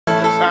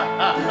We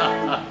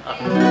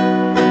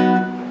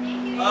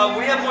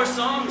have more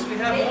songs. We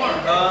have more.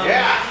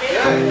 Yeah.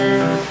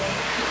 Good.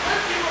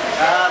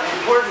 The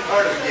important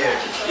part of the gig.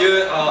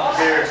 Here,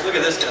 look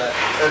at this guy.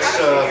 That's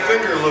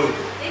finger loop.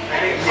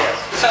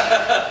 Yes.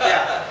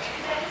 Yeah.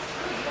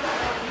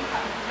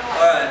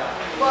 All right.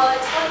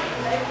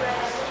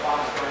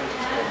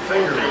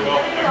 Finger loop.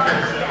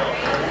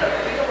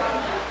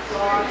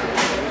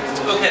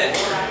 Okay.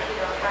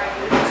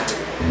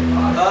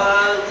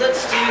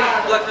 Let's do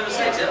Black Famous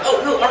Snakes. Yeah.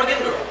 Oh no,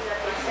 Armageddon Girl.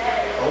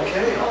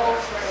 Okay.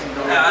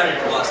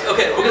 I'm lost.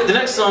 Okay, the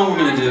next song we're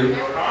gonna do.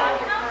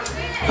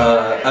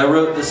 I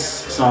wrote this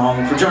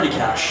song for Johnny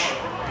Cash.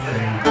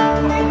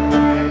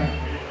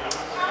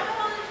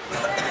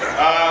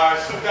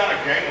 Sit down a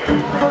gangway.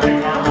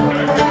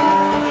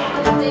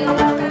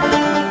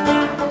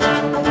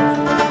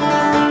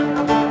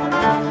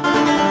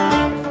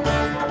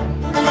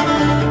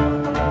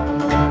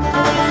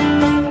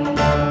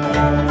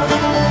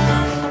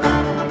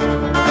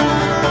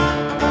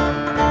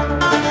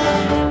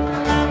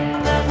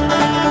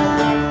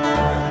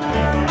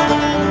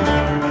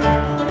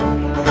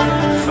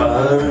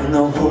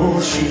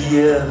 She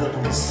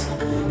yells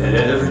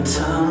every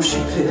time she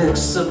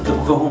picks up the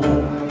phone.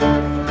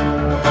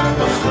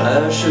 A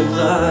flash of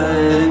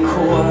light and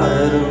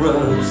quiet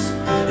erupts.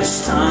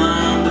 It's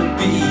time to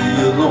be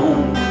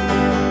alone.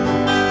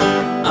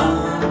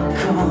 I'm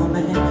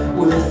coming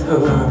with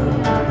her.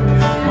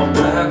 I'll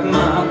pack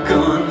my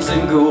guns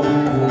and go. I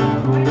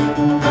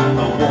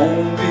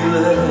won't be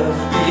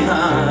left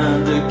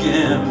behind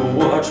again. We'll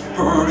watch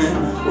burning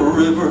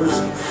rivers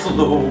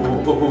flow.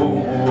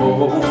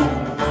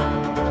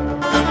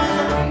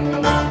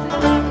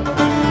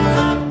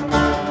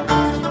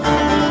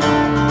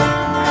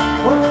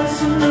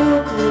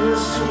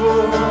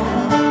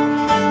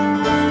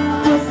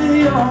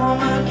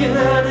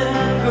 Armageddon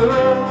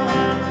girl,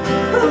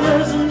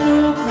 there's a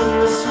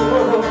nuclear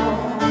swirl.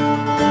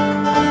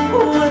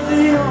 With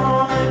the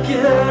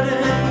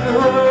Armageddon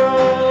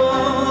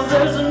girl,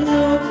 there's a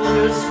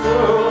nuclear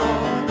swirl.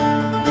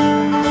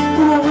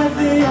 With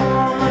the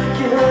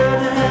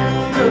Armageddon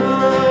girl.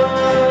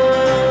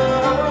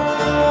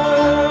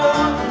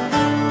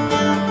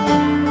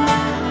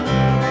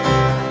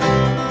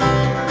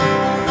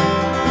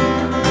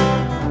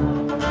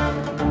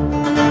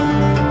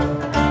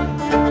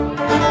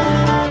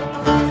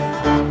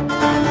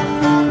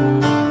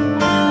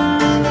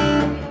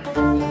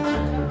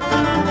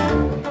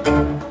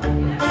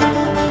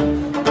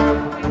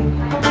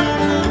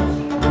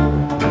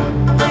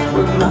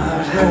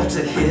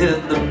 To hit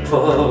the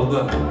pub,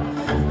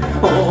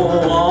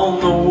 oh, on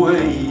the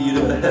way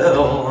to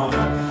hell,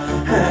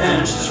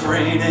 and she's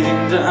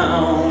raining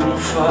down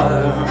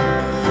fire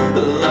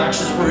like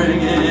she's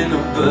ringing a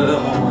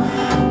bell.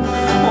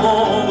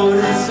 Oh, but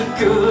it's a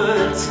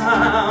good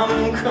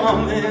time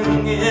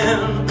coming in.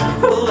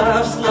 Her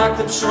laugh's like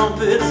the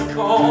trumpet's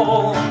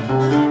call.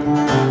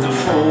 The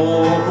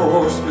four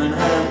horsemen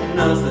had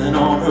nothing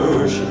on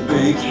her, should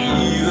make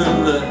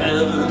even the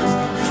heavens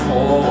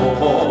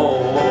fall.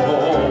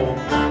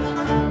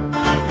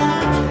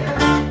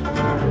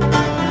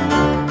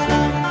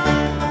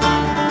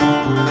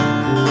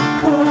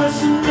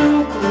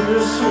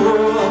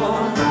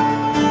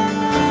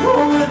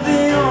 With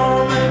the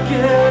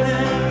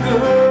Armageddon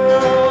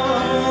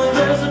girl,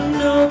 there's a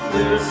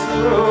nuclear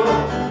swirl.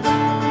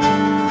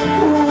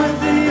 With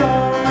the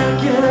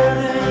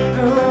Armageddon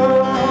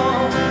girl,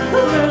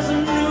 there's a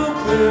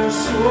nuclear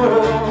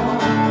swirl.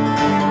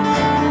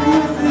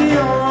 With the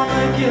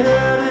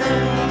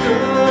Armageddon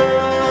girl.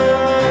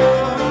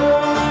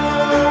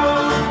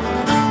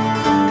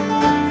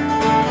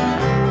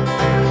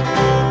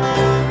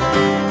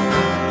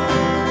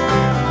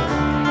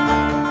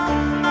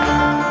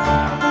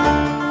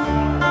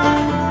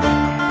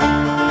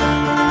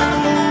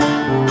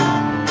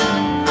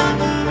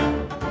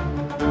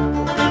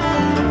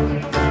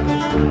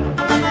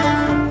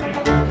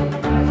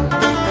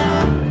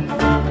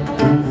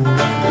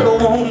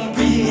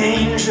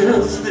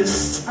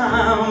 This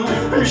time,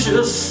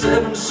 just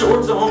 7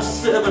 swords on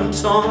 7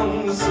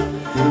 tongues.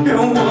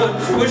 And what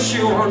put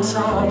you on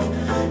top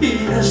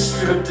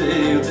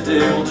yesterday,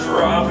 today will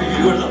drop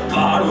you at the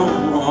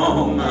bottom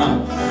rung.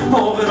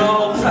 Oh, but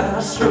I'll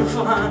pass her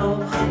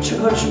final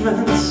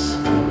judgments.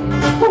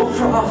 We'll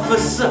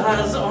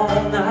prophesize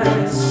all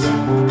night.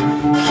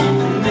 Keep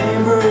the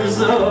neighbors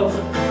up,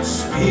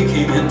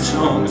 speaking in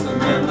tongues,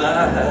 and then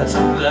that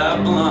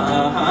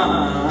blinding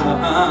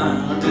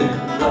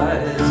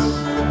lights.